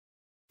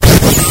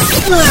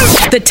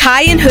The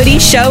Tie and Hoodie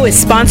Show is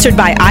sponsored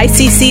by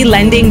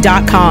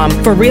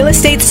ICCLending.com. For real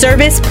estate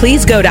service,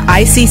 please go to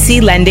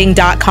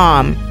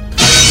ICCLending.com.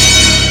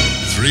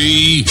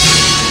 3,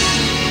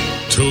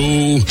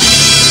 2,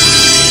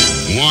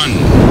 1.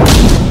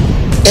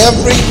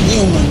 Every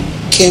human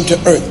came to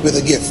earth with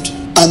a gift,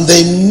 and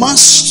they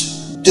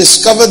must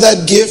discover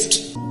that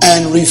gift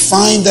and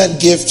refine that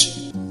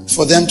gift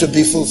for them to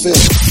be fulfilled.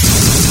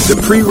 The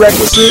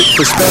prerequisite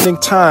for spending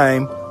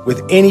time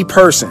with any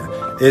person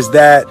is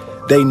that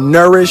they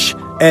nourish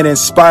and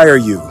inspire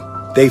you.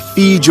 They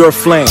feed your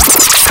flame.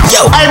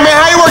 Yo, hey man,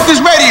 how you work this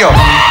radio?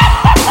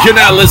 You're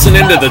now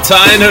listening to the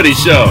Tie and Hoodie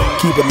Show.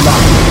 Keep it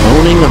locked.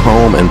 Owning a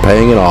home and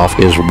paying it off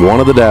is one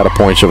of the data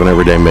points of an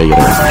everyday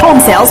millionaire. Home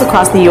sales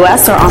across the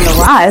U.S. are on the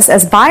rise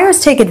as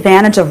buyers take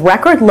advantage of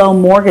record low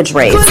mortgage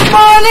rates. Good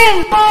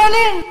morning.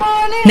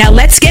 Now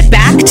let's get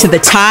back to the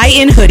Tie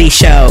and Hoodie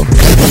Show.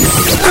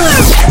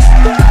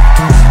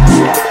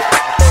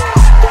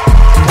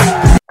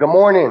 Good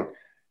morning.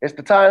 It's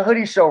the Tie and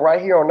Hoodie Show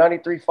right here on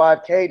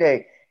 93.5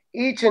 K-Day.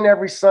 Each and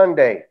every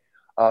Sunday,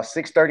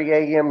 6:30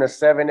 a.m. to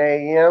 7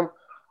 a.m.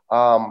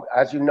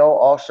 As you know,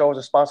 all shows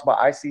are sponsored by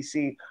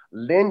ICC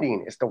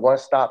Lending. It's the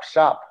one-stop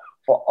shop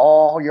for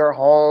all your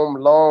home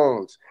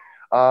loans.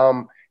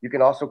 You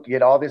can also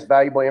get all this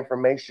valuable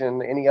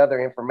information, any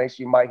other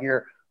information you might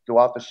hear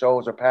throughout the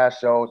shows or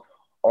past shows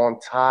on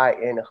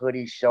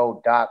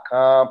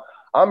tieandhoodieshow.com.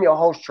 I'm your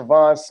host,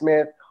 Travon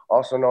Smith,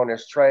 also known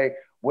as Trey,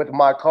 with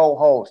my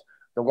co-host,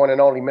 the one and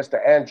only Mr.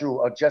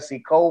 Andrew Jesse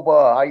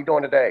Koba. How you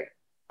doing today?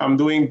 I'm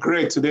doing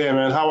great today,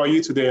 man. How are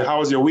you today? How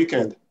was your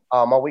weekend?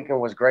 My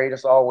weekend was great.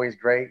 It's always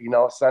great. You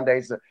know,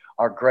 Sundays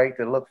are great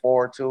to look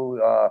forward to.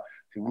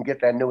 You can get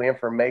that new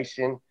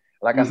information.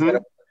 Like I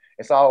said,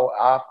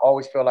 I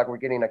always feel like we're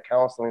getting a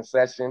counseling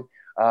session.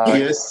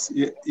 Yes,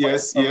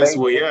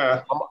 we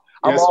are.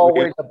 I'm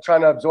always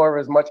trying to absorb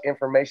as much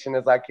information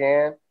as I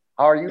can.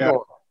 How are you doing?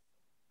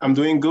 I'm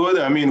doing good.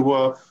 I mean,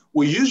 well,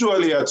 we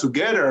usually are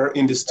together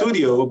in the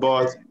studio,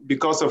 but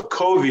because of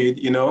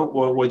COVID, you know,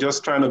 we're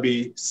just trying to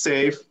be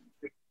safe,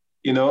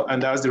 you know,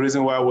 and that's the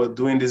reason why we're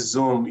doing this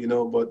Zoom, you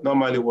know, but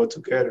normally we're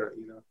together,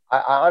 you know.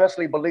 I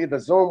honestly believe the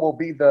Zoom will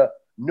be the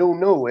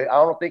new. I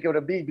don't think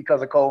it'll be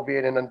because of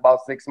COVID in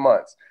about 6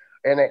 months.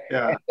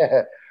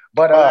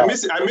 But I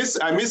miss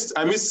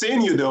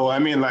seeing you though. I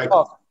mean, like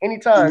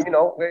anytime, you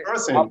know,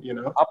 person,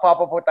 I'll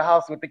pop up with the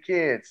house with the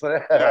kids.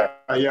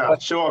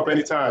 Show up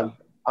anytime.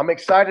 I'm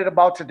excited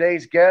about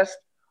today's guest.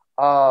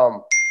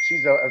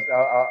 She's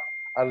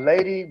a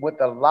lady with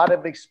a lot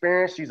of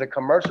experience. She's a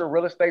commercial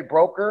real estate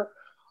broker.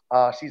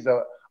 She's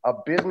a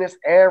business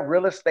and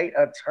real estate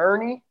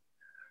attorney.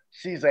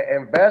 She's an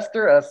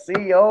investor, a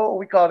CEO.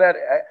 We call that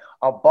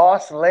a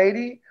boss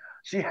lady.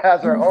 She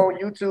has her own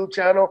YouTube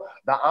channel,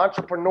 The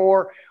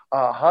Entrepreneur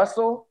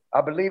Hustle,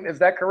 I believe. Is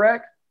that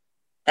correct?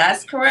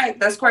 That's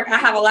correct. I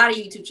have a lot of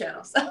YouTube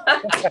channels.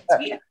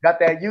 Yeah. Got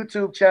that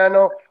YouTube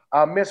channel.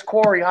 Miss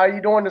Corey, how are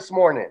you doing this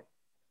morning?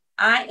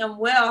 I am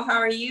well. How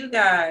are you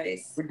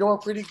guys? We're doing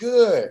pretty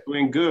good.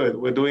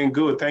 We're doing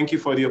good. Thank you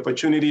for the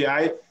opportunity.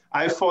 I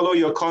follow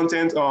your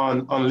content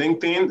on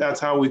LinkedIn. That's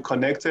how we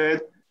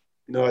connected.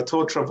 You know, I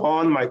told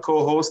Travon, my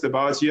co-host,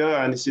 about you,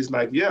 and she's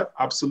like, yeah,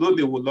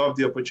 absolutely. Would love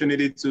the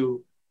opportunity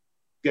to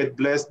get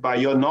blessed by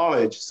your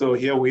knowledge. So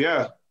here we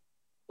are.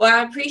 Well,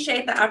 I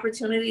appreciate the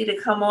opportunity to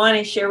come on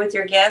and share with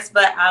your guests,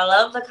 but I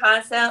love the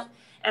concept.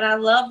 And I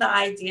love the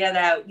idea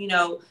that, you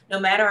know, no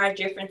matter our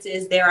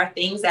differences, there are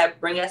things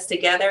that bring us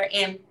together,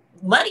 and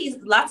money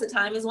lots of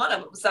time is one of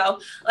them. So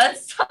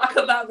let's talk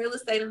about real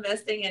estate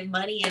investing and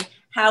money and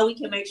how we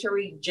can make sure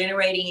we're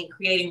generating and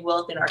creating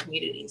wealth in our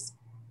communities.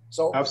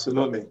 So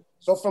absolutely.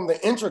 So from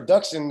the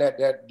introduction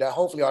that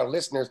hopefully our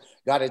listeners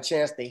got a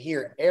chance to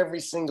hear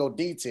every single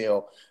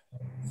detail,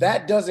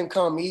 that doesn't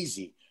come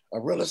easy. A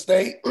real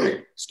estate,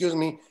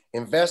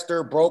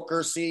 investor,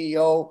 broker,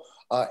 CEO,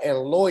 and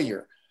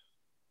lawyer.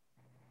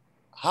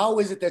 How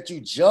is it that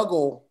you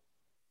juggle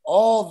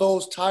all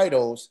those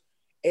titles?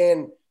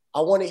 And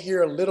I want to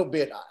hear a little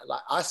bit,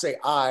 I say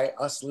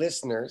us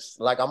listeners,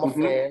 like I'm a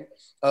fan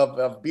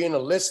of being a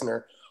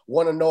listener,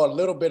 want to know a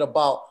little bit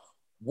about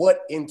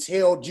what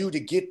entailed you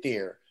to get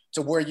there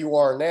to where you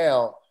are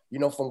now, you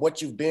know, from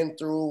what you've been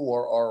through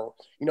or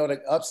you know,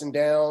 the ups and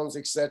downs,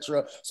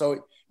 etc.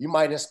 So you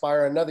might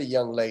inspire another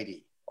young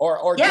lady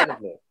or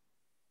gentleman.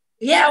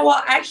 Yeah,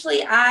 well,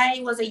 actually,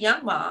 I was a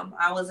young mom.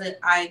 I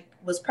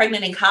was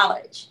pregnant in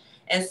college.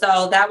 And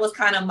so that was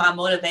kind of my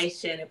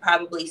motivation. It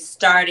probably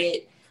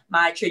started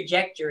my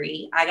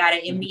trajectory. I got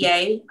an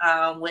MBA,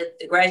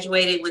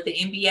 graduated with an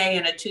MBA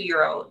and a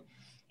 2-year-old.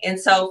 And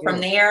so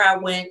from there, I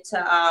went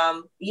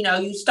to,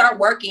 you start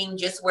working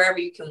just wherever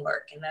you can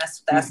work. And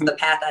that's the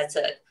path I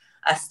took.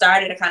 I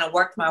kind of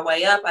worked my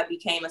way up. I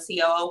became a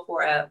COO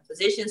for a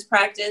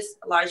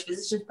large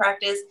physicians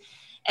practice.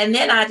 And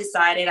then I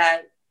decided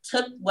I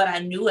took what I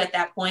knew at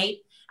that point.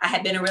 I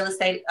had been a real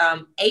estate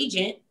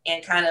agent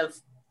and kind of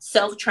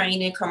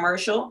self-trained in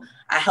commercial.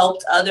 I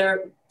helped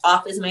other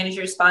office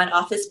managers find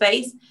office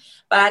space.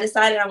 but I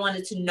decided I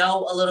wanted to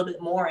know a little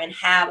bit more and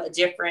have a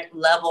different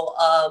level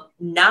of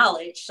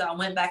knowledge. So I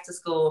went back to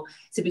school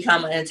to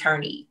become an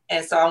attorney.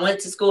 And so I went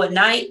to school at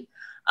night.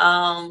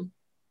 And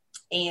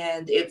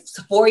it's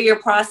a 4-year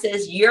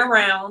process year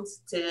round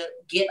to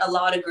get a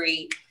law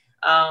degree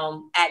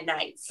at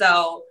night.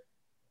 So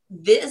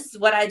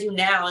what I do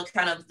now and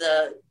kind of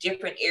the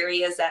different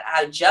areas that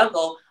I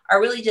juggle are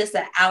really just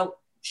an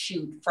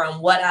outshoot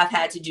from what I've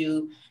had to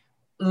do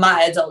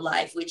my adult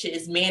life, which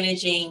is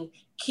managing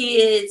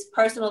kids,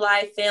 personal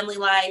life, family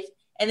life,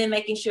 and then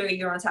making sure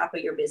you're on top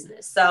of your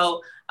business.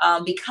 So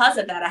because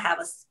of that, I have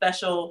a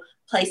special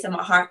place in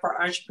my heart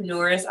for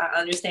entrepreneurs. I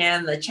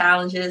understand the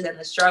challenges and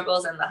the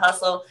struggles and the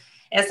hustle.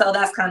 And so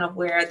that's kind of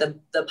where the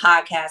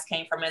podcast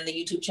came from, and the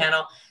YouTube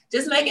channel,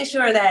 just making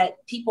sure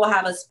that people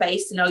have a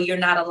space to know you're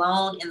not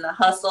alone in the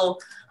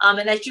hustle,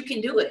 and that you can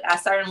do it. I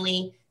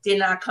certainly did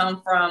not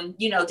come from,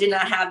 did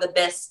not have the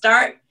best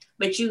start,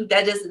 but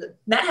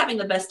not having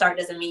the best start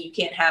doesn't mean you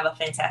can't have a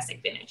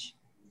fantastic finish.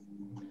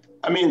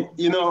 I mean,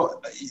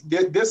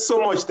 there's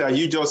so much that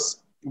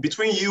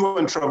between you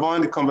and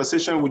Travon, the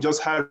conversation we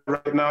just had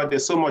right now,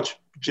 there's so much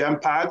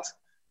jam-packed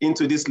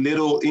into this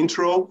little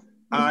intro.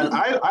 And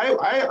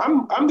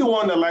I'm the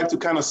one that like to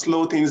kind of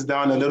slow things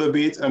down a little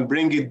bit and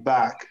bring it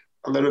back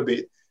a little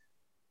bit.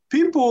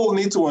 People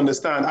need to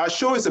understand our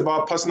show is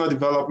about personal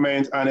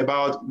development and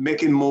about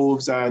making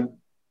moves and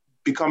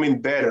becoming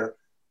better.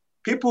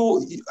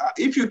 People,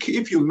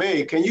 if you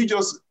may, can you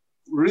just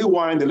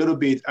rewind a little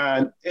bit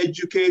and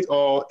educate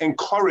or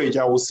encourage,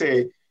 I would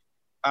say,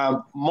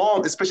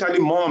 especially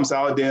moms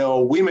out there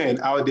or women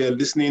out there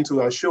listening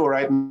to our show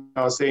right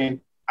now saying,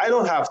 I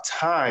don't have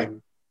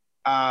time.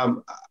 I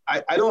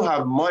don't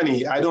have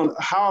money.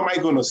 How am I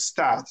going to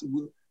start?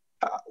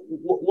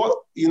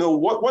 What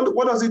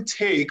does it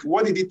take?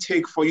 What did it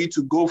take for you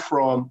to go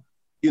from,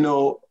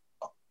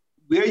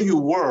 where you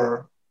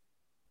were?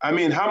 I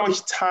mean, how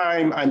much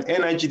time and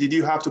energy did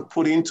you have to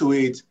put into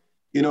it?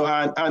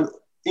 And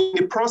in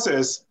the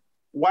process,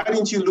 why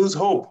didn't you lose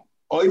hope?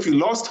 Or if you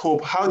lost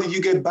hope, how did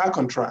you get back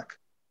on track?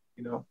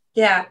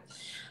 Yeah.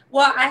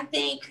 Well, I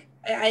think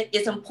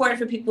it's important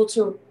for people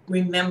to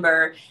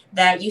remember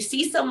that you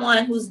see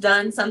someone who's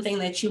done something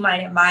that you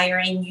might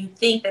admire and you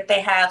think that they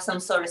have some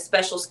sort of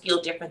special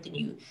skill different than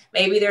you.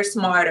 Maybe they're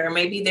smarter,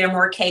 maybe they're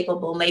more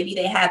capable, maybe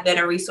they have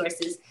better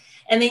resources.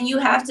 And then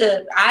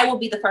I will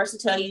be the first to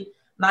tell you,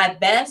 my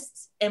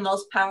best and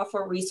most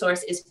powerful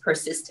resource is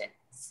persistence.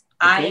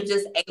 Okay. I am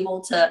just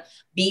able to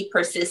be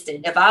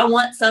persistent. If I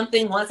want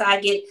something,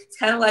 it's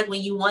kind of like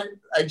when you want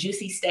a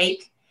juicy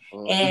steak.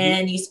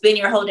 And you spend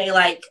your whole day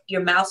like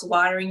your mouth's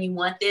watering, you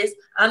want this.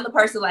 I'm the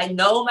person like,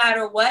 no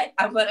matter what,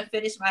 I'm going to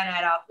finish my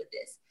night off with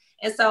this.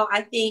 And so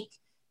I think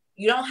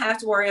you don't have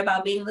to worry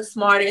about being the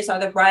smartest or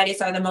the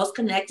brightest or the most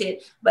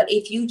connected. But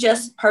if you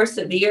just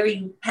persevere,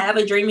 you have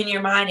a dream in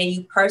your mind and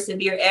you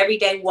persevere every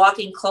day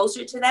walking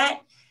closer to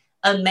that,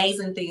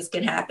 amazing things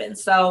can happen.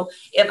 So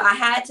if I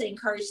had to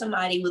encourage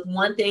somebody with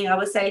one thing, I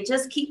would say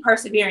just keep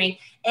persevering.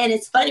 And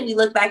it's funny, we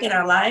look back in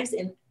our lives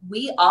and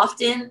we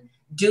often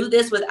do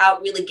this without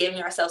really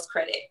giving ourselves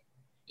credit.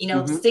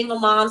 Single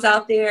moms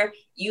out there,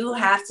 you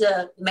have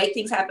to make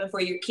things happen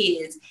for your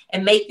kids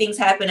and make things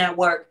happen at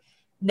work.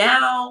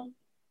 Now,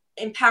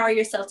 empower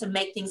yourself to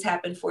make things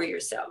happen for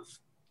yourself.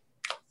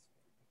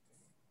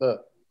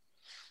 Look,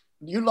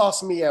 you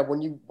lost me at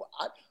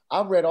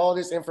I read all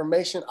this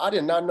information. I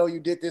did not know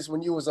you did this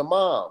when you was a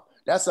mom.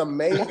 That's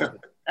amazing.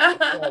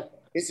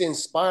 It's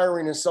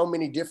inspiring in so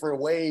many different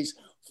ways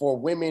for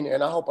women.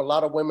 And I hope a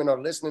lot of women are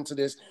listening to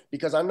this,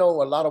 because I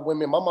know a lot of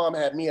women, my mom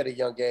had me at a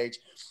young age,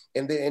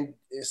 and then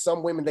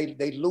some women,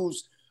 they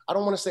lose, I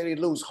don't want to say they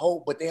lose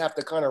hope, but they have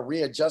to kind of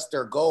readjust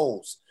their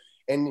goals.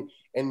 And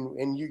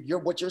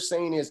what you're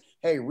saying is,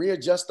 hey,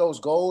 readjust those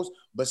goals,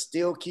 but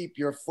still keep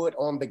your foot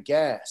on the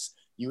gas.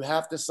 You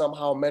have to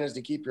somehow manage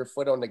to keep your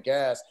foot on the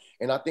gas.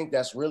 And I think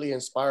that's really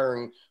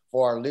inspiring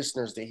for our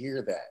listeners to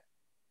hear that.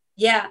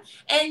 Yeah.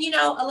 And,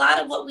 a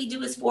lot of what we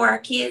do is for our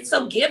kids.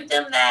 So give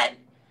them that.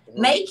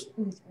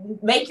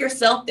 Make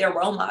yourself their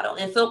role model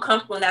and feel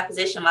comfortable in that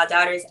position. My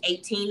daughter is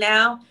 18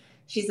 now.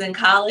 She's in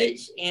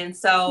college. And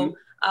so,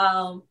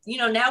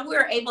 now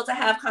we're able to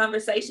have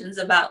conversations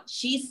about,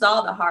 she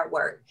saw the hard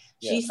work.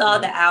 Yeah. She saw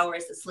the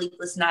hours, the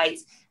sleepless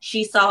nights.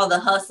 She saw the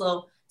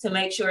hustle to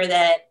make sure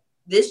that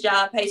this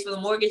job pays for the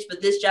mortgage,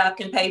 but this job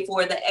can pay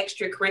for the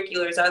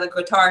extracurriculars or the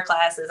guitar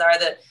classes or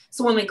the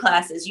swimming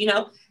classes,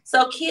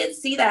 So kids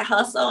see that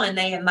hustle and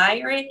they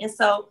admire it. And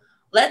so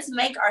let's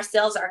make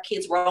ourselves our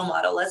kids' role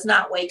model. Let's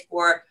not wait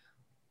for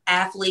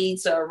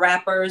athletes or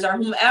rappers or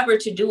whomever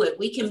to do it.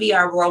 We can be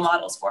our role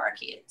models for our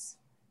kids.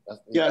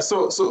 Yeah.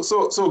 So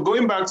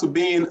going back to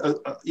being,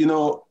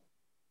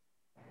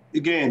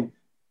 again,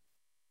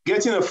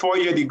 getting a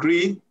 4-year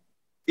degree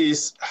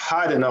is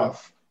hard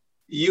enough.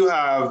 You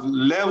have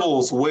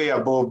levels way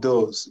above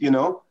those,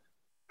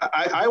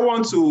 I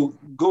want to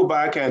go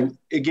back and,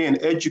 again,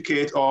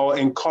 educate or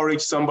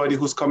encourage somebody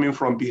who's coming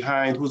from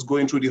behind, who's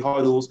going through the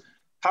hurdles.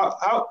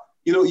 How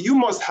you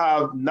must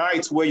have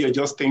nights where you're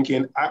just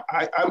thinking,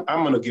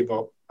 I'm going to give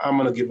up. I'm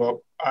going to give up.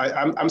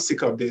 I'm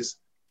sick of this.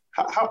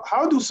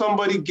 How do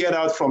somebody get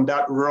out from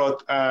that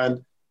rut,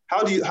 and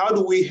how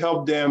do we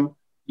help them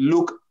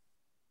look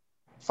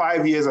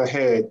 5 years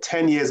ahead,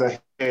 10 years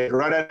ahead,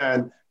 rather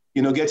than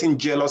getting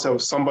jealous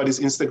of somebody's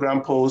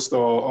Instagram post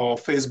or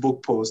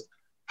Facebook post?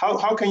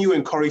 How can you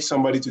encourage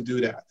somebody to do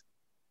that?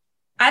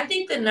 I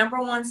think the number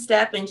one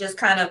step in just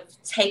kind of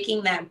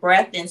taking that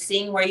breath and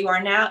seeing where you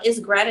are now is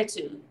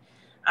gratitude.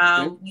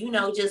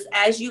 Just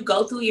as you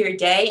go through your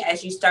day,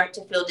 as you start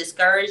to feel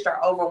discouraged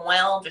or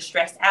overwhelmed or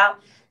stressed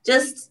out,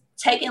 just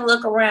take a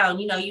look around.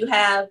 You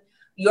have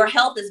your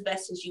health as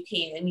best as you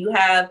can. You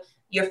have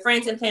your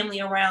friends and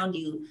family around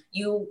you.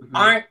 You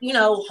aren't,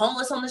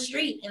 homeless on the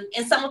street.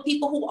 And some of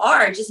people who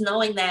are, just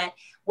knowing that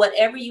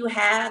whatever you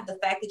have, the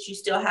fact that you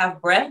still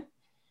have breath,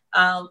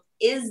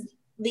 is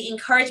the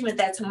encouragement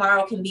that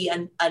tomorrow can be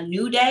a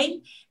new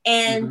day.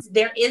 And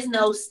there is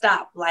no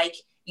stop. Like,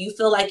 you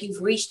feel like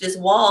you've reached this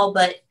wall,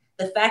 but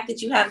the fact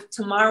that you have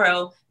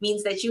tomorrow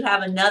means that you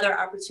have another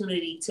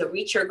opportunity to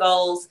reach your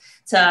goals,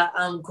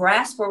 to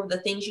grasp for the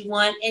things you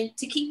want, and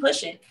to keep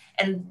pushing.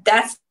 And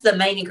that's the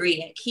main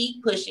ingredient.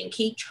 Keep pushing,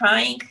 keep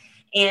trying.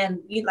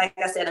 And like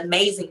I said,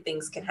 amazing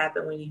things can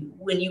happen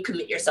when you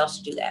commit yourself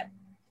to do that.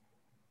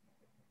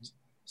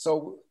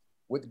 So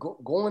with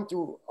going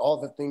through all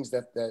the things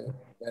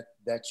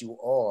that you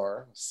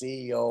are,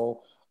 CEO,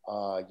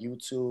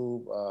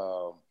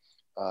 YouTube,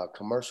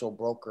 commercial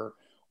broker,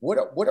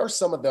 what are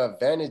some of the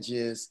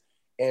advantages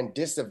and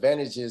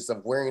disadvantages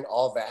of wearing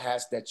all the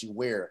hats that you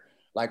wear?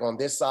 Like on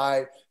this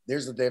side,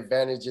 there's the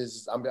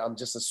advantages. I'm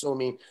just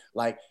assuming,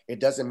 like, it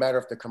doesn't matter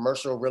if the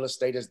commercial real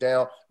estate is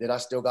down, then I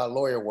still got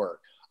lawyer work.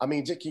 I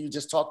mean, can you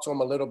just talk to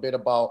them a little bit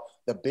about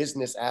the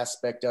business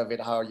aspect of it,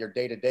 how your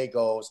day-to-day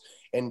goes,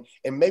 and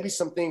maybe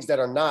some things that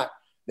are not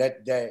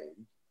that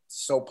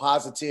so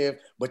positive,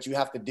 but you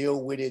have to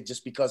deal with it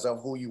just because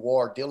of who you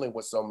are dealing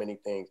with so many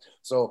things.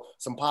 So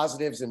some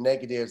positives and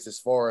negatives as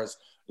far as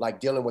like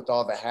dealing with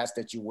all the hats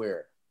that you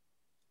wear.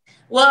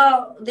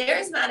 Well,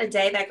 there's not a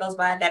day that goes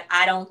by that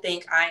I don't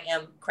think I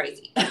am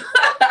crazy.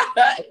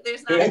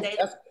 There's not a day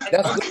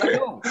that goes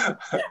by.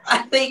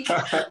 I think,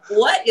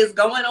 what is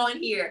going on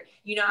here?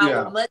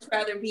 I would much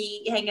rather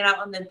be hanging out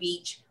on the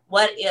beach.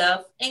 What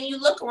if? And you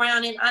look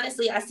around, and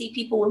honestly, I see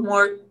people with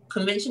more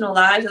conventional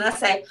lives, and I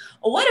say,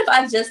 well, what if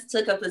I just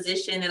took a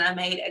position and I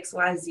made X,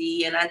 Y,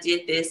 Z, and I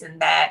did this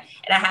and that,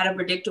 and I had a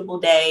predictable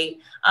day.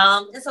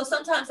 And so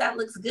sometimes that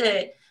looks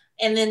good.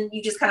 And then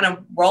you just kind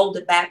of rolled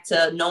it back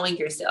to knowing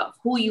yourself,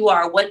 who you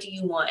are, what do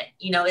you want?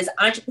 Is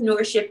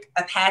entrepreneurship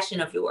a passion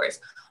of yours?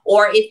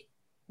 Or if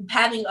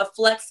having a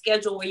flex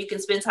schedule where you can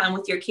spend time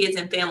with your kids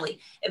and family,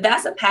 if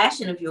that's a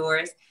passion of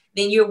yours,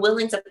 then you're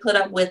willing to put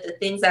up with the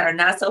things that are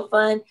not so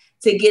fun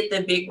to get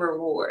the big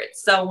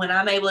rewards. So when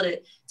I'm able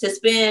to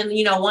spend,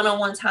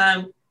 one-on-one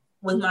time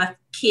with my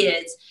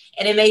kids,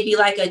 and it may be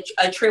like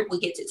a trip we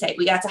get to take.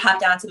 We got to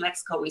hop down to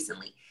Mexico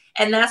recently.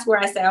 And that's where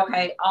I say,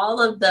 okay,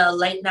 all of the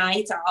late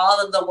nights or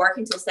all of the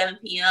working till 7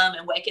 p.m.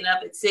 and waking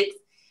up at 6,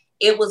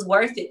 it was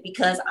worth it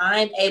because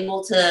I'm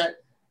able to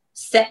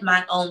set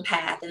my own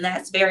path. And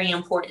that's very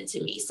important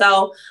to me.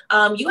 So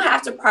you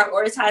have to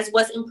prioritize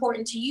what's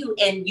important to you.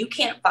 And you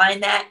can't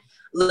find that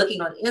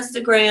looking on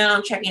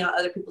Instagram, checking out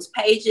other people's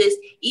pages,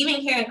 even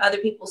hearing other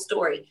people's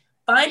story.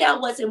 Find out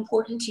what's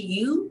important to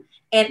you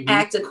and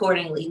act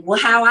accordingly. Well,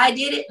 how I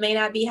did it may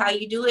not be how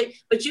you do it,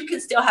 but you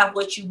can still have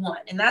what you want.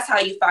 And that's how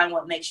you find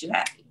what makes you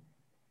happy.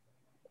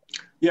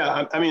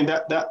 Yeah, I mean,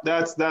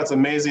 that's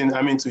amazing.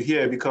 I mean, to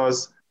hear,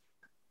 because,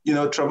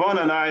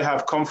 Travon and I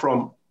have come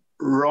from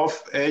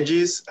rough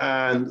edges,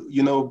 and,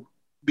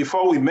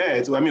 before we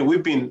met, I mean,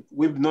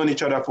 we've known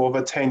each other for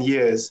over 10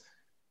 years.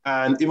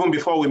 And even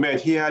before we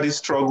met, he had his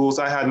struggles,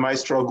 I had my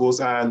struggles.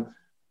 And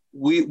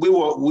when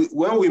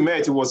we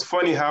met, it was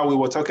funny how we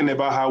were talking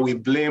about how we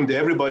blamed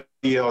everybody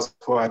else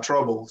for our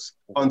troubles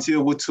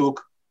until we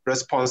took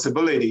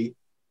responsibility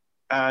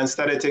and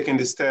started taking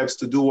the steps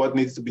to do what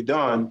needs to be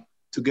done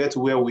to get to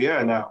where we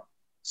are now.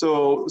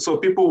 So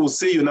people will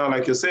see you now,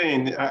 like you're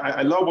saying.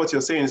 I love what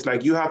you're saying. It's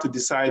like you have to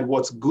decide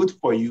what's good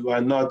for you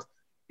and not,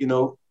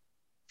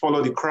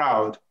 follow the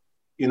crowd,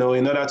 in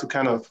order to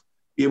kind of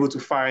be able to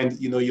find,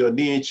 your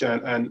niche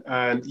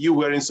and you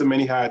wearing so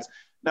many hats.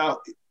 Now,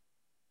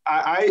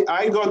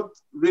 I got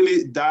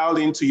really dialed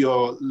into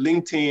your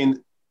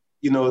LinkedIn,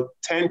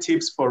 10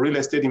 tips for real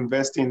estate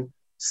investing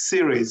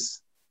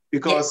series,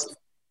 because yes.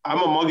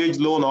 I'm a mortgage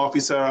loan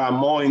officer.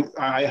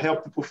 I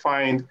help people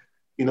find,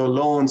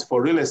 loans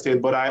for real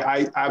estate, but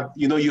I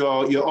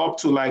you're up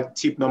to like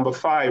tip number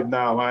 5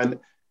 now, and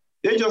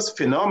they're just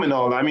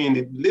phenomenal. I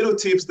mean, little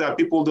tips that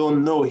people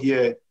don't know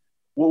here.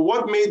 Well,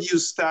 what made you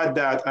start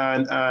that,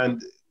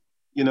 and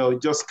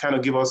just kind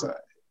of give us an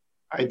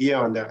idea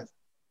on that?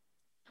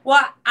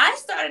 Well, I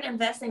started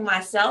investing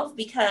myself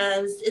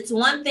because it's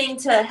one thing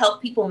to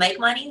help people make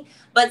money,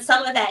 but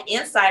some of that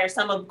insight or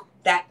some of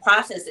that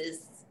process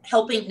is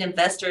helping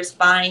investors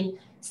find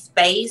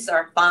space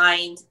or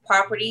find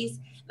properties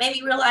made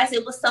me realize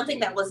it was something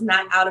that was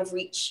not out of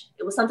reach.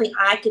 It was something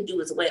I could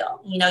do as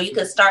well. You know, you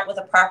could start with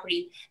a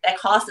property that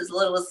costs as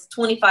little as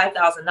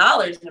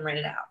 $25,000 and rent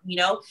it out, you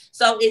know?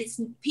 So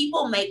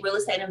people make real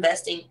estate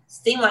investing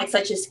seem like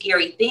such a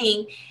scary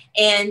thing.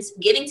 And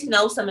getting to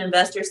know some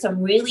investors, some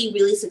really,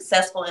 really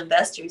successful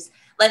investors,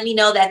 let me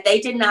know that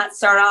they did not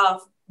start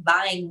off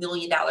buying $1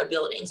 million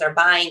buildings or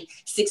buying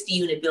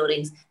 60-unit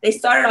buildings. They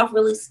started off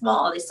really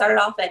small. They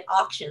started off at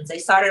auctions. They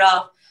started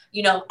off,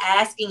 you know,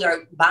 asking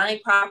or buying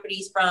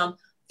properties from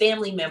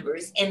family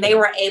members. And they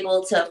were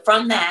able to,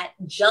 from that,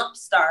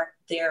 jumpstart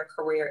their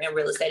career in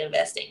real estate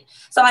investing.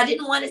 So I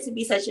didn't want it to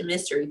be such a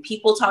mystery.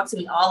 People talk to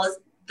me all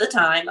the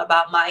time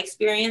about my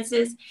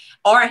experiences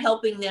or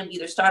helping them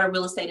either start a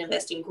real estate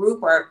investing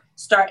group or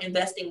start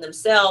investing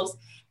themselves.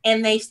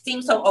 And they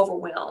seem so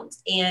overwhelmed.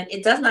 And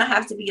it does not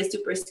have to be a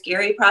super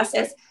scary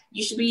process.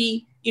 You should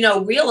be, you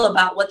know, real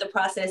about what the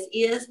process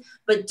is,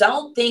 but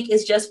don't think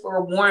it's just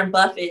for Warren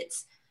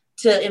Buffett's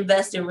to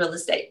invest in real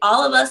estate.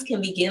 All of us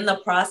can begin the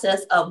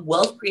process of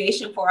wealth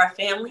creation for our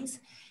families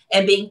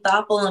and being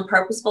thoughtful and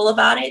purposeful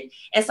about it.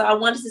 And so I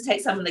wanted to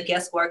take some of the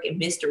guesswork and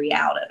mystery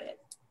out of it.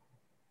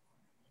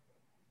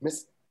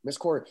 Miss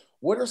Corey,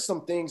 what are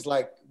some things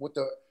like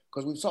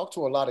because we've talked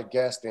to a lot of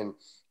guests and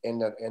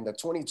the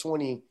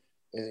 2020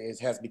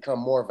 has become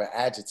more of an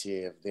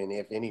adjective than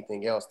if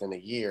anything else than a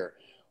year.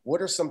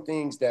 What are some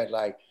things that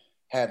like,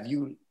 have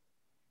you,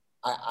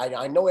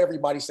 I know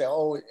everybody say,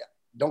 oh,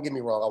 don't get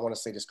me wrong, I want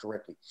to say this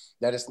correctly,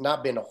 that it's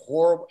not been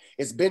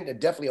it's been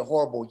definitely a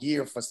horrible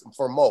year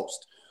for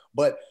most,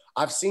 but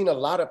I've seen a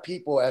lot of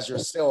people as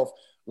yourself,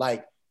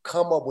 like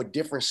come up with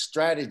different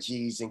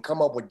strategies and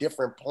come up with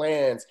different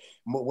plans,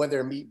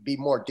 whether it be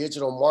more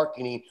digital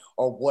marketing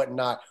or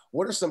whatnot.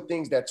 What are some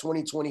things that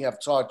 2020 have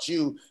taught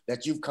you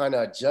that you've kind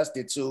of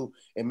adjusted to,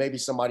 and maybe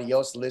somebody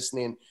else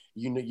listening,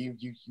 you know, you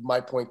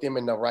might point them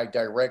in the right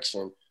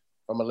direction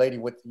from a lady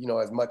with, you know,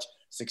 as much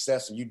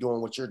success as you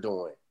doing what you're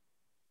doing?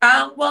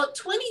 Well,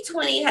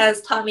 2020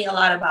 has taught me a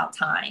lot about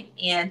time,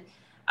 and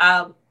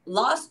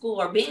law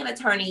school or being an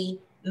attorney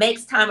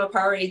makes time a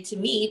priority to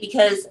me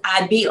because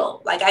I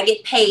bill. Like I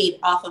get paid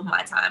off of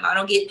my time. I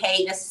don't get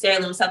paid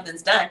necessarily when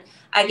something's done.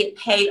 I get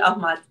paid off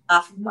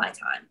of my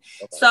time.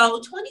 Okay. So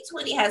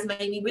 2020 has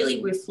made me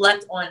really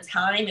reflect on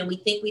time, and we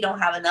think we don't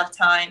have enough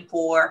time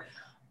for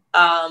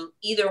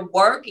either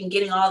work and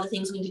getting all the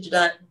things we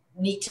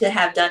need to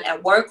have done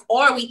at work,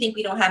 or we think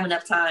we don't have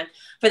enough time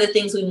for the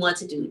things we want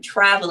to do,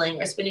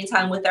 traveling or spending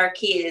time with our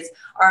kids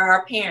or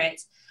our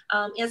parents.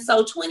 And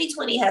so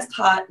 2020 has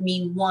taught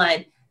me,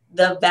 one,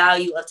 the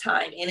value of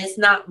time. And it's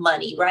not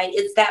money, right?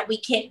 It's that we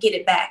can't get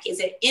it back. It's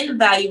an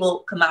invaluable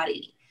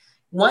commodity.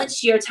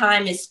 Once your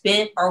time is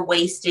spent or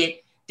wasted,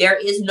 there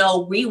is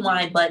no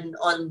rewind button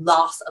on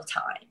loss of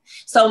time.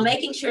 So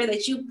making sure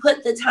that you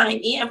put the time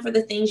in for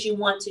the things you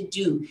want to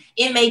do.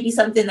 It may be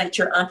something that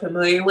you're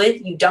unfamiliar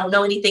with. You don't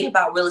know anything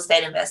about real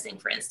estate investing,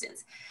 for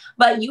instance,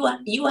 but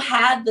you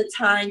have the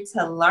time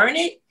to learn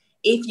it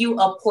if you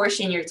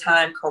apportion your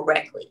time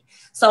correctly.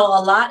 So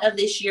a lot of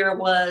this year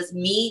was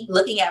me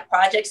looking at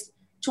projects.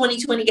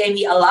 2020 gave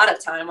me a lot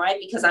of time, right?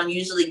 Because I'm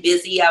usually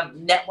busy,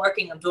 I'm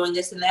networking, I'm doing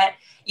this and that.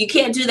 You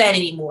can't do that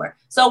anymore.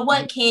 So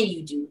what can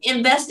you do?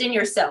 Invest in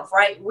yourself,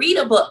 right? Read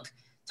a book,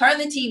 turn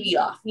the TV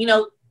off, you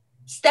know,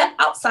 step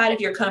outside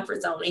of your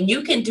comfort zone. And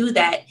you can do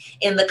that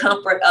in the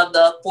comfort of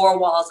the four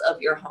walls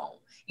of your home.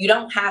 You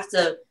don't have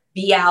to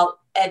be out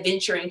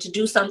adventuring to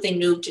do something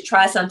new, to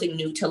try something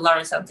new, to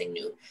learn something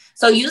new.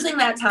 So using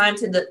that time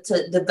to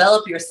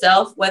develop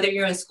yourself, whether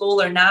you're in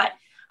school or not.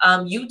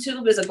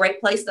 YouTube is a great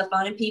place to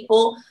find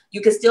people.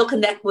 You can still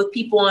connect with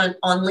people on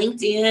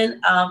LinkedIn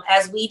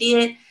as we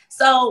did.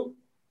 So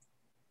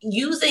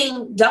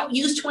don't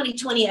use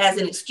 2020 as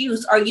an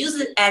excuse, or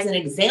use it as an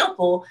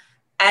example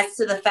as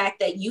to the fact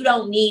that you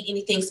don't need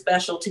anything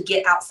special to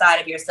get outside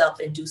of yourself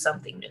and do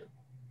something new.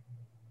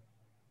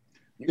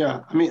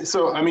 Yeah,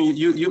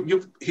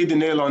 you've hit the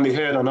nail on the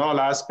head on all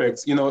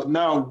aspects. You know,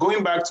 now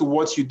going back to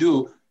what you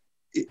do,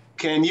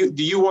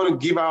 do you want to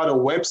give out a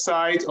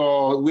website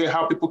or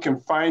how people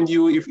can find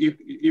you if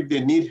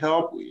they need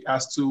help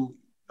as to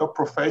your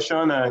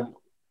profession, and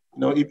you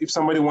know, if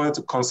somebody wanted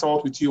to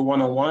consult with you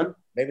one-on-one?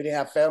 Maybe they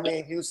have family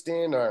in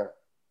Houston or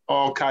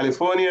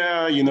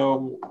California, you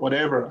know,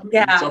 whatever.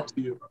 Yeah. It's up to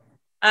you.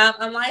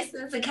 I'm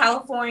licensed in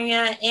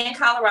California and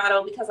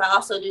Colorado because I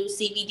also do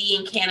CBD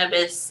and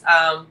cannabis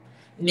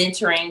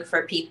mentoring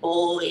for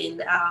people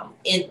in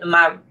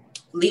my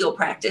legal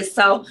practice.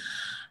 So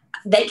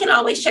they can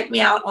always check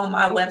me out on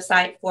my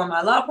website for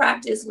my law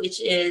practice, which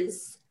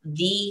is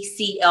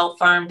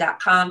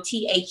theclfirm.com,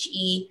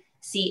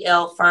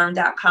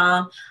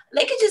 theclfirm.com.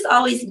 They can just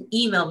always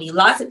email me.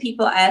 Lots of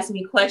people ask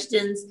me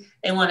questions.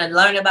 They want to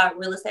learn about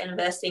real estate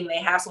investing.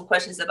 They have some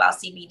questions about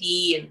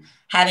CBD and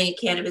having a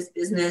cannabis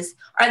business,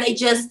 or they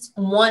just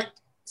want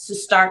to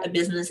start a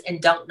business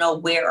and don't know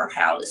where or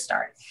how to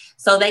start.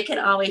 So they can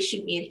always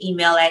shoot me an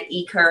email at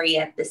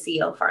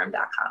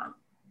ecurry@theclfirm.com.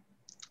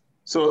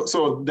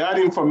 So that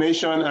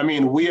information, I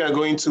mean, we are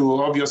going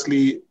to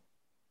obviously,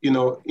 you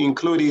know,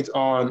 include it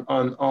on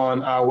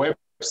our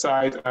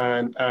website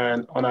and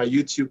on our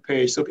YouTube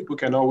page, so people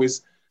can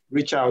always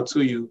reach out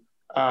to you,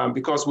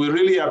 because we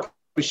really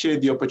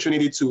appreciate the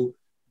opportunity to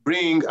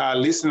bring our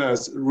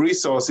listeners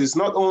resources,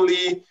 not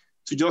only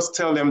to just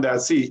tell them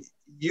that, see,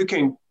 you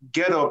can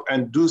get up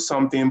and do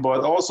something,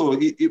 but also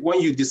when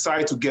you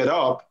decide to get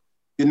up,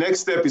 the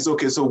next step is,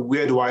 okay, so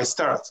where do I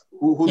start?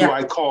 Who do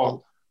I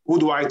call? Who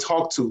do I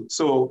talk to?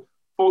 So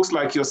folks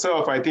like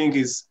yourself, I think,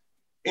 is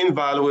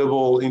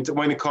invaluable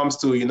when it comes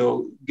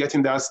to,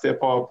 getting that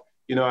step up,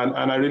 and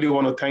I really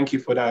want to thank you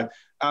for that.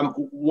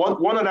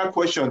 One other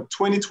question,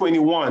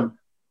 2021,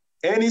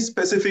 any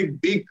specific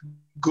big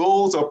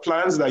goals or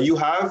plans that you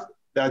have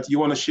that you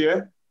want to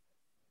share?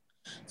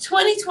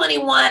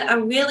 2021, I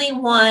really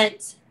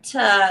want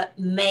to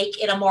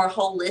make it a more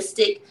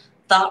holistic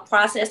thought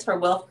process for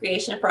wealth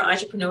creation for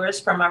entrepreneurs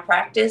from my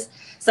practice.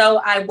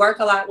 So I work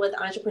a lot with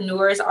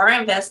entrepreneurs or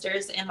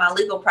investors in my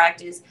legal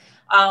practice.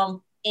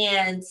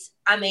 And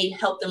I may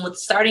help them with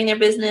starting their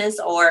business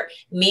or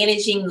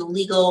managing the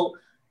legal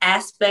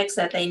aspects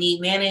that they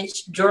need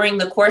managed during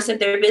the course of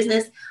their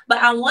business. But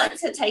I want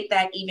to take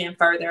that even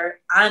further.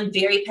 I'm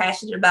very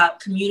passionate about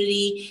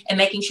community and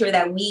making sure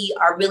that we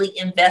are really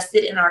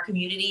invested in our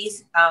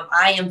communities.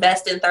 I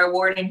invest in Third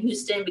Ward in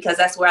Houston because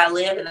that's where I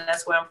live and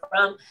that's where I'm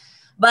from.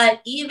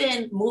 But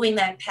even moving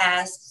that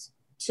past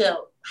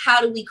to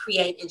how do we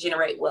create and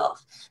generate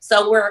wealth?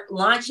 So we're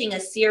launching a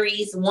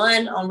series,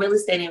 1 on real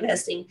estate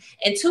investing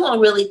and 2 on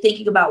really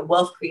thinking about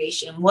wealth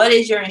creation. What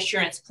is your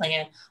insurance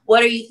plan?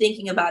 What are you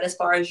thinking about as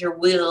far as your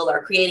will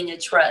or creating a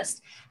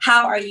trust?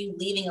 How are you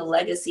leaving a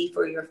legacy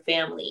for your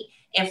family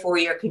and for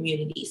your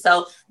community?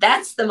 So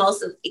that's the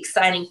most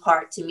exciting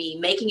part to me,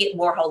 making it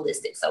more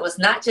holistic. So it's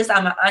not just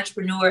I'm an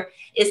entrepreneur,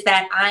 it's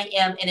that I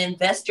am an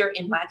investor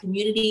in my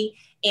community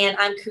and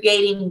I'm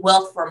creating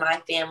wealth for my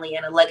family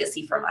and a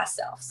legacy for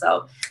myself.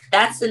 So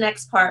that's the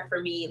next part for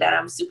me that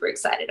I'm super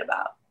excited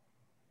about.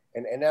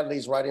 And that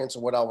leads right into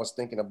what I was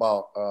thinking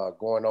about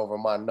going over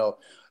my note,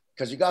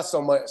 because you got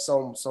so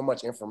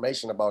much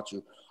information about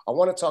you. I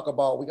want to talk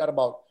about, we got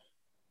about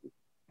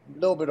a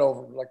little bit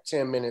over like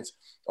 10 minutes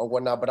or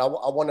whatnot, but I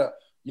want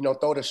to,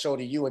 throw the show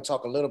to you and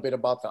talk a little bit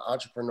about the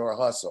entrepreneur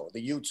hustle,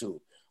 the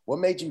YouTube. What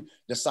made you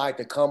decide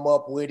to come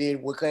up with it?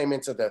 What came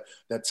into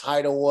the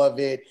title of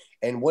it?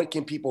 And what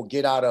can people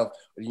get out of,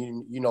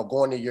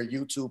 going to your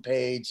YouTube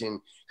page?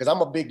 And because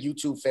I'm a big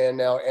YouTube fan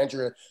now,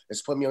 Andrea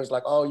has put me on, it's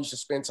like, oh, you should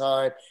spend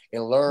time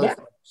and learn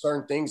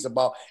certain things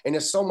about, and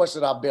there's so much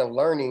that I've been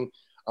learning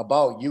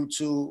about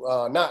YouTube,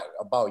 not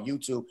about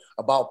YouTube,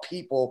 about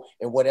people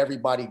and what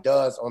everybody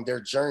does on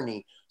their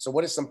journey. So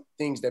what are some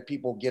things that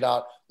people get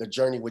out the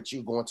journey with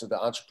you going to the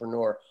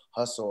Entrepreneur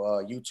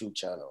Hustle YouTube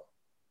channel?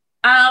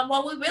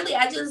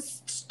 I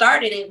just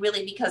started it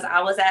really because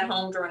I was at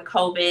home during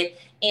COVID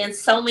and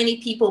so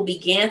many people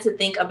began to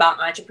think about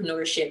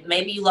entrepreneurship.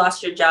 Maybe you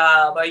lost your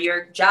job or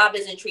your job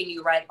isn't treating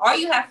you right, or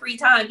you have free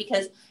time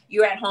because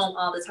you're at home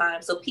all the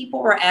time. So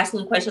people were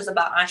asking questions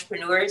about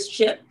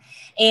entrepreneurship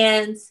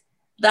and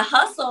the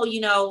hustle.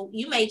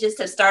 You may just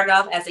have started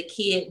off as a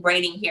kid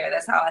braiding hair.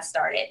 That's how I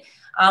started.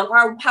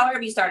 Or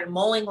however you started,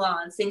 mowing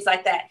lawns, things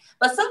like that.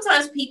 But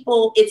sometimes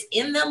people, it's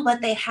in them, but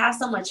they have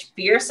so much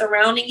fear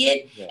surrounding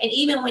it. Yeah. And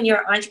even when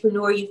you're an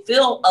entrepreneur, you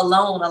feel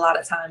alone a lot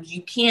of times.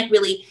 You can't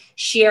really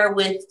share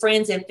with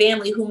friends and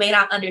family who may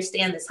not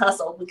understand this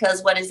hustle,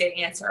 because what is their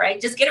answer, right?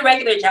 Just get a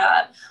regular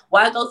job.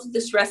 Why go through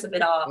the stress of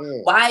it all?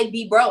 Mm. Why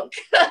be broke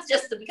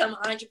just to become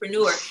an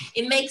entrepreneur?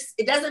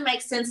 It doesn't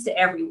make sense to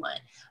everyone.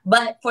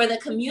 But for the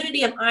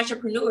community of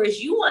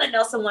entrepreneurs, you want to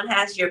know someone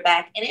has your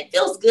back, and it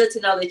feels good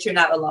to know that you're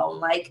not alone.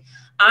 Like,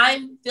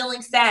 I'm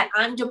feeling sad,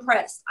 I'm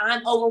depressed,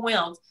 I'm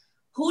overwhelmed.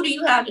 Who do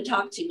you have to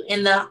talk to?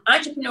 And the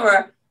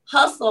Entrepreneur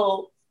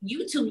Hustle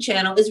YouTube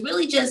channel is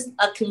really just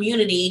a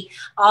community.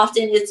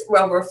 Often it's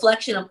a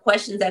reflection of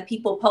questions that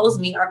people pose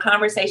me or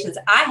conversations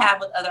I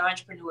have with other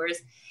entrepreneurs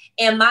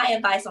and my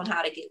advice on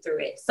how to get through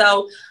it.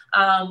 So,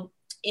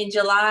 in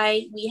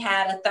July, we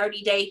had a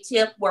 30-day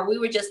tip where we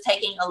were just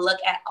taking a look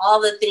at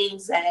all the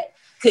things that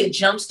could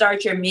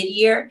jumpstart your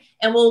mid-year,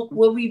 and we'll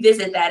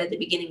revisit that at the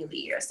beginning of the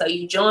year. So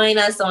you join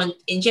us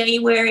in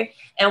January,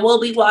 and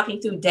we'll be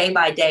walking through day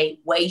by day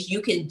ways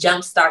you can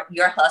jumpstart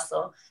your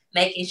hustle,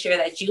 making sure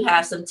that you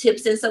have some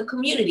tips and some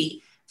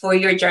community for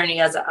your journey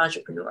as an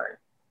entrepreneur.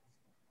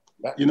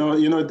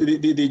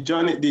 The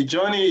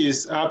journey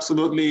is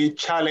absolutely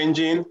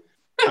challenging.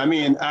 I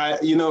mean,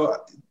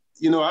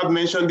 I've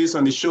mentioned this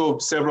on the show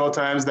several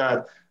times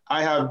that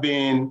I have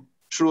been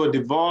through a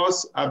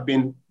divorce. I've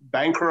been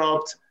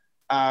bankrupt.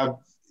 I've,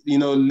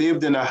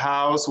 lived in a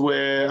house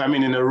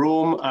in a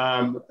room,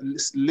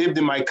 lived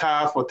in my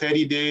car for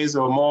 30 days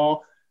or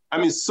more. I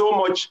mean, so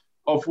much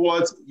of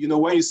what,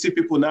 when you see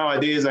people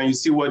nowadays and you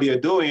see what they're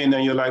doing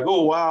and you're like,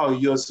 oh, wow,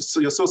 you're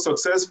so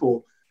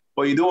successful.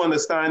 But you don't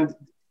understand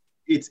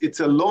it's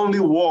a lonely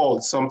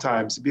world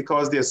sometimes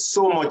because there's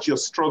so much you're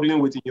struggling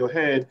with in your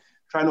head,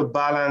 trying to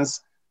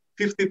balance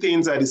 50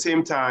 things at the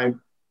same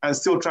time and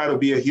still try to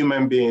be a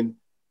human being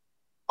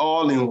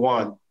all in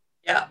one.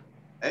 Yeah.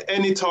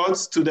 Any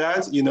thoughts to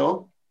that,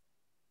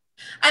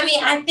 I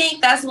mean, I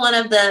think that's one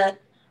of the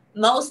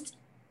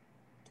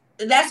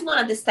that's one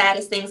of the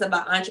saddest things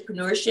about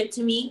entrepreneurship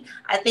to me.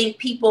 I think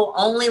people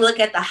only look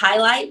at the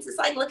highlights. It's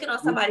like looking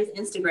on somebody's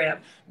Instagram.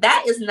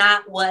 That is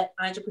not what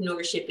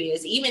entrepreneurship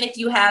is. Even if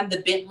you have the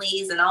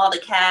Bentleys and all the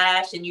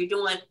cash and you're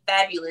doing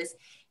fabulous,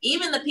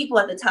 even the people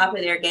at the top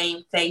of their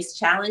game face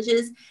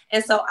challenges.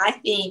 And so I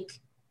think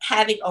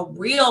having a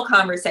real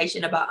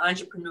conversation about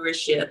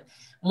entrepreneurship,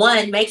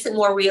 one, makes it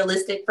more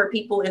realistic for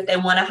people if they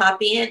want to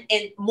hop in,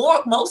 and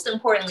most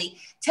importantly,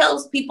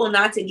 tells people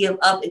not to give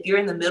up if you're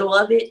in the middle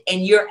of it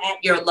and you're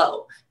at your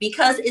low,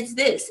 because it's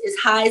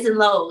highs and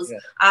lows. Yeah.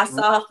 I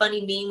saw a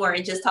funny meme where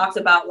it just talks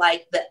about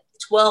like the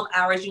 12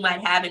 hours you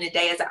might have in a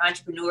day as an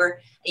entrepreneur,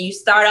 and you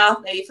start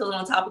off maybe feeling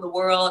on top of the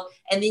world,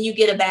 and then you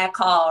get a bad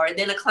call, or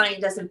then a client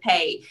doesn't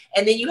pay,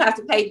 and then you have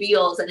to pay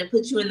bills and it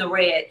puts you in the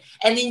red,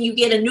 and then you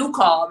get a new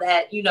call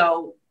that, you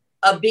know,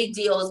 a big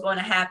deal is going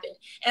to happen.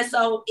 And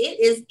so it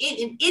is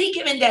in any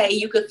given day,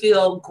 you could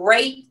feel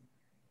great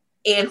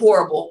and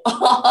horrible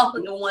all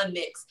in one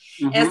mix.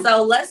 Mm-hmm. And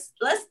so let's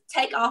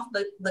take off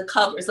the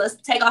covers. Let's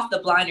take off the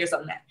blinders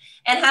on that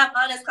and have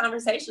honest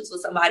conversations with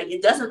somebody.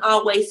 It doesn't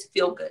always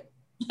feel good.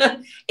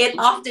 It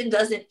often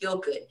doesn't feel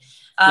good.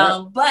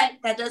 But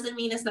that doesn't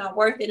mean it's not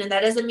worth it. And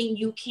that doesn't mean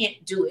you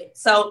can't do it.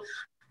 So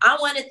I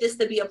wanted this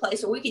to be a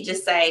place where we could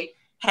just say,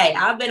 hey,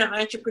 I've been an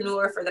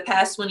entrepreneur for the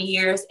past 20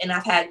 years and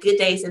I've had good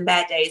days and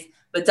bad days,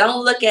 but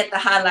don't look at the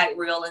highlight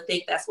reel and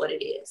think that's what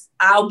it is.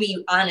 I'll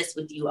be honest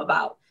with you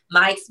about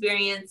my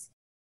experience.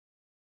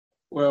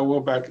 Well,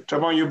 we're back.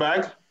 Travon, you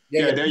back?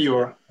 Yeah, there you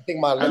are. I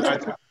think my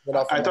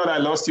I thought I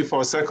lost you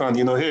for a second.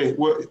 You know, hey,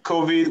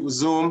 COVID,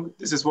 Zoom,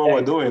 this is what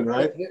we're doing,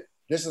 right?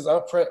 This is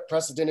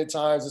unprecedented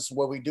times. This is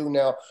what we do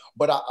now.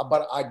 But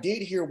I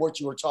did hear what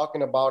you were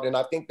talking about, and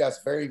I think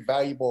that's very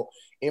valuable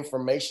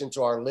information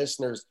to our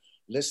listeners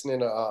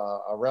listening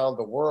around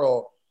the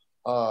world,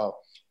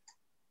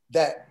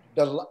 that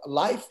the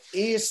life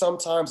is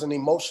sometimes an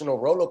emotional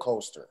roller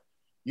coaster,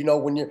 you know,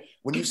 when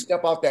you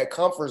step out that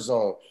comfort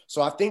zone.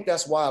 So I think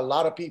that's why a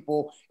lot of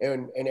people,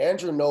 and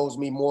Andrew knows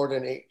me more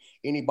than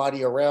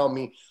anybody around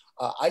me,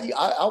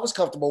 I was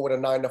comfortable with a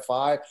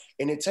 9-to-5,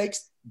 and it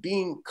takes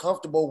being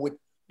comfortable with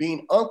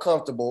being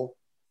uncomfortable,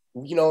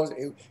 you know,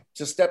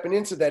 to stepping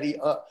into that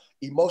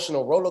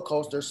emotional roller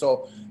coaster.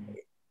 So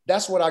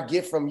that's what I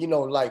get from, you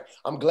know, like,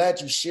 I'm glad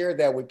you shared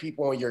that with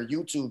people on your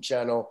YouTube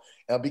channel,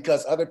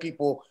 because other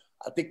people,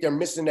 I think they're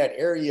missing that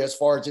area as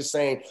far as just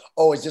saying,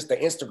 oh, it's just the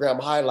Instagram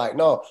highlight.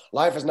 No,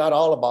 life is not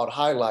all about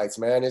highlights,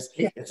 man.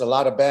 It's a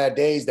lot of bad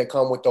days that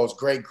come with those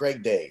great,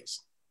 great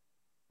days.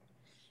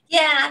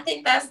 Yeah, I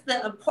think that's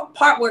the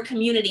part where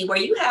community, where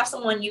you have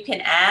someone you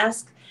can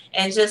ask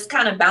and just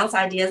kind of bounce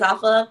ideas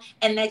off of,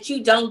 and that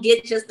you don't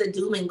get just the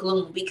doom and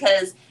gloom,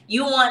 because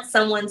you want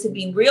someone to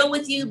be real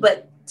with you,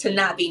 but to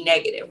not be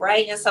negative,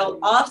 right? And so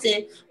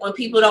often when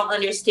people don't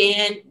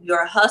understand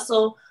your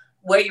hustle,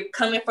 where you're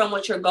coming from,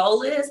 what your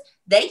goal is,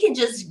 they can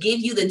just give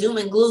you the doom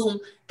and gloom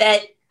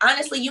that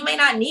honestly you may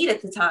not need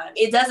at the time.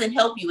 It doesn't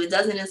help you. It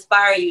doesn't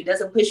inspire you. It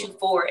doesn't push you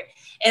forward.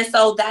 And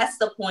so that's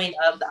the point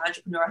of the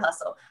entrepreneur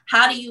hustle.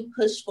 How do you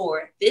push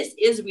forward? This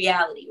is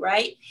reality,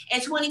 right?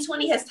 And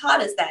 2020 has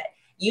taught us that.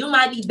 You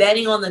might be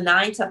betting on the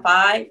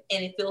 9-to-5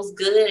 and it feels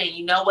good and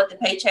you know what the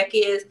paycheck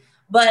is,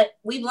 but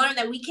we've learned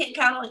that we can't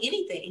count on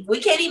anything. We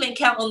can't even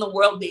count on the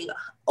world being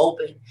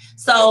open.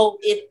 So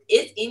if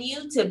it's in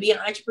you to be an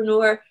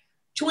entrepreneur,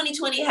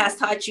 2020 has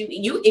taught you,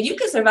 if you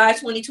can survive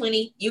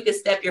 2020, you can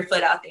step your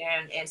foot out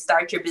there and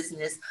start your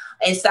business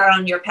and start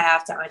on your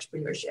path to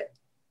entrepreneurship.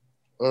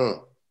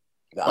 The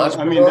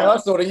entrepreneur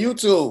hustle to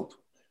YouTube.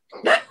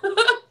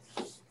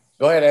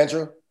 Go ahead,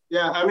 Andrew.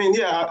 Yeah, I mean,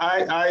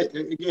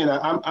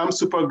 I'm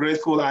super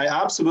grateful. I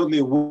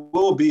absolutely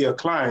will be a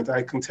client.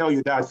 I can tell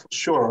you that for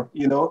sure.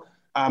 You know,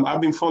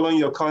 I've been following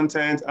your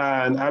content,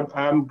 and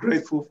I'm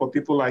grateful for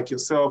people like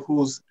yourself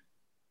who's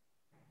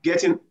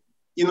getting,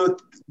 you know,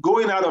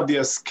 going out of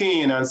their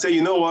skin and say,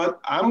 you know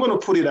what, I'm going to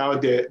put it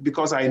out there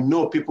because I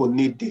know people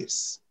need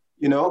this,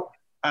 you know.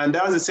 And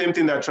that's the same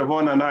thing that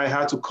Travon and I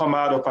had to come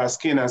out of our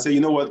skin and say, you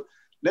know what,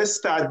 let's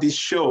start this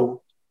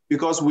show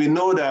because we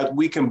know that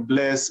we can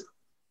bless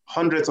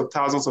hundreds of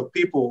thousands of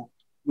people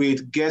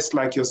with guests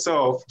like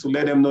yourself to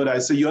let them know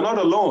that, so you're not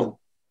alone.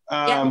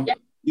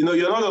 You know,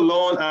 you're not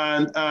alone,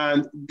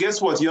 and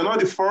guess what? You're not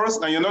the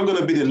first, and you're not going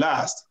to be the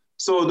last.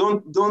 So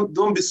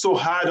don't be so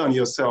hard on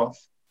yourself.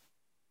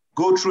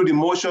 Go through the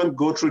motion,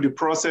 go through the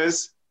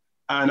process,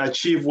 and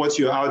achieve what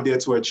you're out there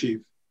to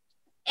achieve.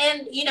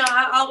 And, you know,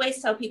 I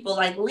always tell people,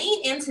 like,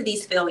 lean into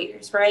these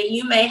failures, right?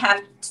 You may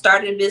have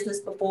started a business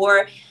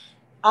before.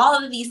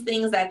 All of these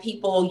things that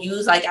people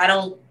use, like, I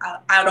don't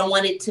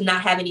want it to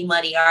not have any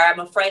money, or I'm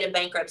afraid of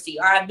bankruptcy,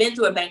 or I've been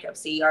through a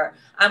bankruptcy, or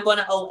I'm going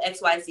to owe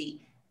XYZ.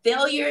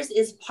 Failures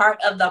is part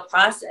of the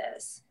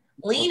process.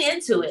 Lean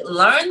into it.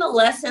 Learn the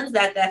lessons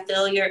that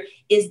failure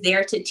is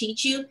there to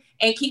teach you,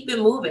 and keep it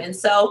moving.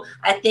 So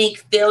I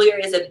think failure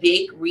is a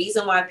big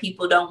reason why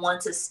people don't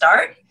want to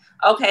start.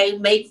 Okay,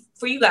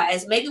 for you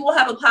guys, maybe we'll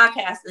have a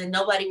podcast and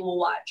nobody will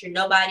watch, or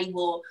nobody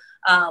will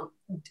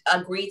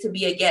agree to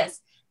be a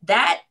guest.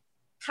 That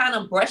kind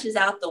of brushes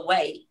out the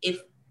way.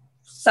 If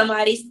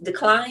somebody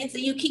declines,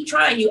 then you keep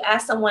trying, you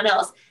ask someone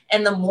else.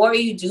 And the more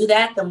you do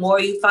that, the more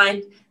you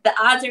find the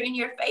odds are in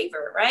your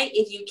favor, right?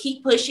 If you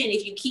keep pushing,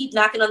 if you keep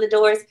knocking on the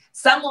doors,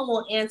 someone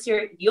will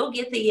answer, you'll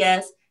get the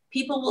yes,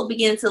 people will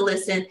begin to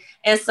listen.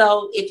 And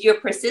so if you're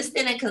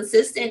persistent and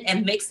consistent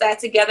and mix that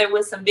together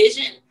with some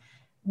vision,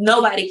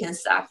 nobody can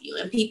stop you.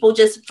 And people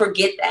just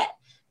forget that.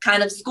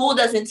 Kind of school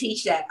doesn't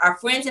teach that. Our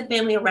friends and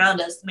family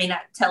around us may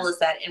not tell us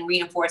that and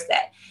reinforce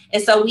that.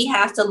 And so we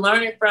have to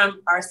learn it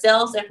from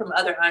ourselves and from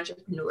other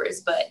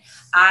entrepreneurs. But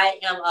I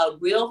am a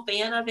real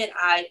fan of it.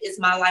 It's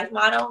my life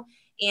motto.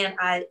 And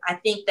I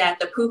think that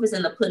the proof is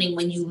in the pudding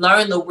when you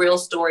learn the real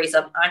stories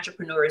of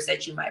entrepreneurs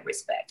that you might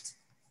respect.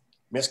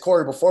 Ms.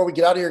 Corey, before we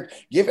get out of here,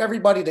 give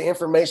everybody the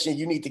information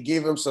you need to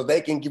give them so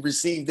they can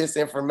receive this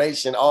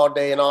information all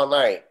day and all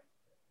night.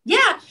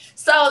 Yeah,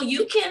 so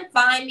you can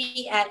find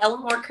me at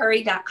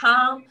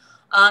eleanorcurry.com,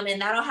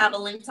 and that'll have a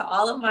link to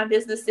all of my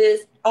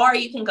businesses, or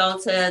you can go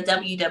to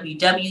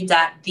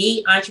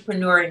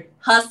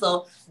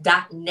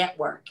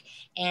www.theentrepreneursHustle.network.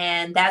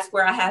 And that's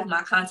where I have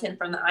my content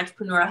from the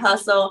Entrepreneur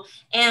Hustle.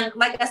 And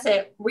like I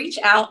said, reach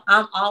out.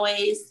 I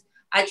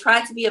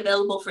try to be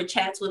available for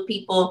chats with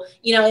people.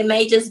 You know, it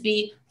may just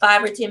be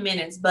 5 or 10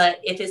 minutes, but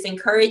if it's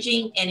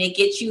encouraging and it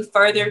gets you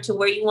further to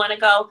where you want to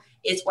go,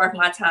 it's worth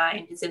my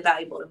time. It's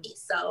invaluable to me.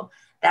 So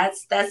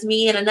that's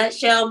me in a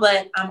nutshell,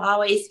 but I'm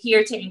always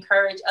here to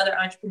encourage other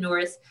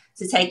entrepreneurs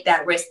to take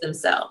that risk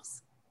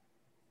themselves.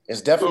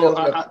 It's definitely,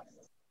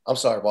 I'm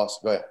sorry, boss,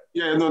 go ahead.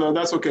 Yeah, no,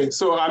 that's okay.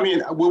 So, I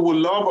mean, we would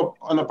love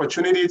an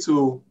opportunity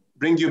to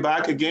bring you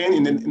back again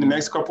in the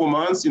next couple of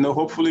months. You know,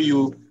 hopefully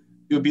you'll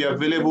be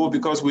available,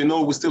 because we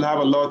know we still have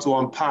a lot to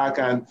unpack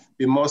and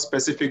be more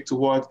specific to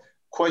what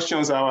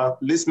questions our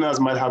listeners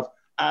might have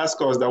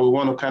asked us that we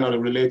want to kind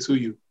of relate to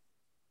you.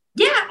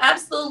 Yeah,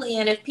 absolutely.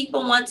 And if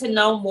people want to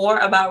know more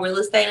about real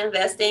estate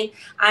investing,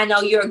 I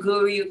know you're a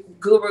guru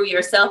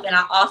yourself, and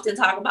I often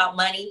talk about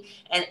money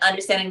and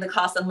understanding the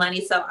cost of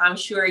money. So I'm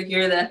sure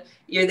you're the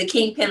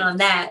kingpin on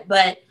that.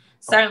 But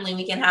certainly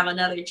we can have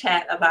another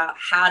chat about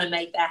how to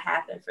make that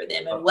happen for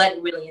them and what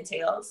it really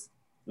entails.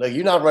 Look,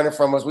 you're not running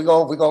from us. We're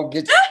gonna hunt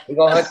you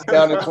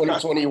down in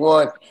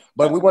 2021.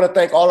 But we want to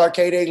thank all our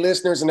K-Day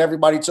listeners and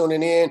everybody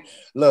tuning in.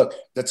 Look,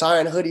 the Tie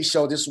and Hoodie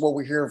Show, this is what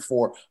we're here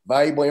for.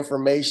 Valuable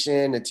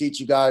information to teach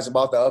you guys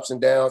about the ups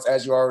and downs,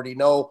 as you already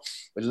know,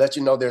 but let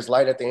you know there's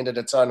light at the end of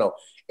the tunnel.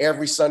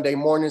 Every Sunday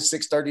morning,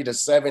 6:30 to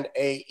 7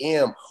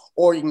 a.m.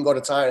 Or you can go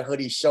to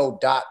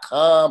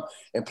tieandhoodieshow.com.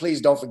 And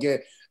please don't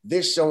forget,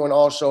 this show and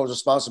all shows are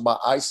sponsored by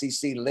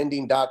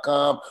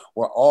ICClending.com,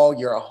 where all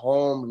your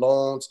home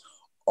loans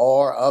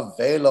are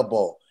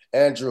available.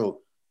 Andrew,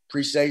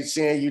 appreciate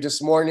seeing you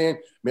this morning.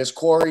 Miss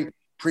Corey,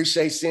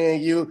 appreciate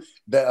seeing you.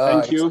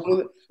 Thank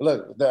you.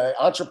 Look, the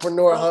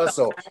Entrepreneur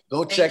Hustle.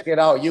 Go check it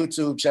out,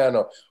 YouTube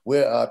channel.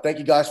 Thank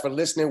you guys for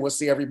listening. We'll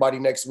see everybody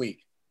next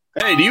week.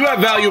 Hey, do you have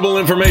valuable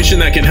information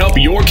that can help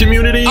your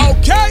community?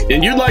 Okay.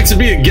 And you'd like to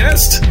be a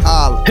guest?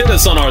 Hit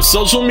us on our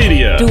social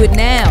media. Do it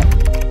now.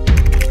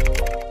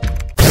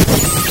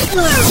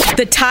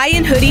 The Tie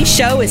and Hoodie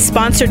Show is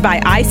sponsored by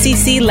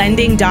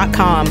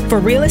ICClending.com. For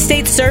real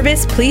estate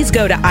service, please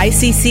go to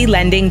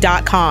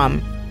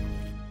ICClending.com.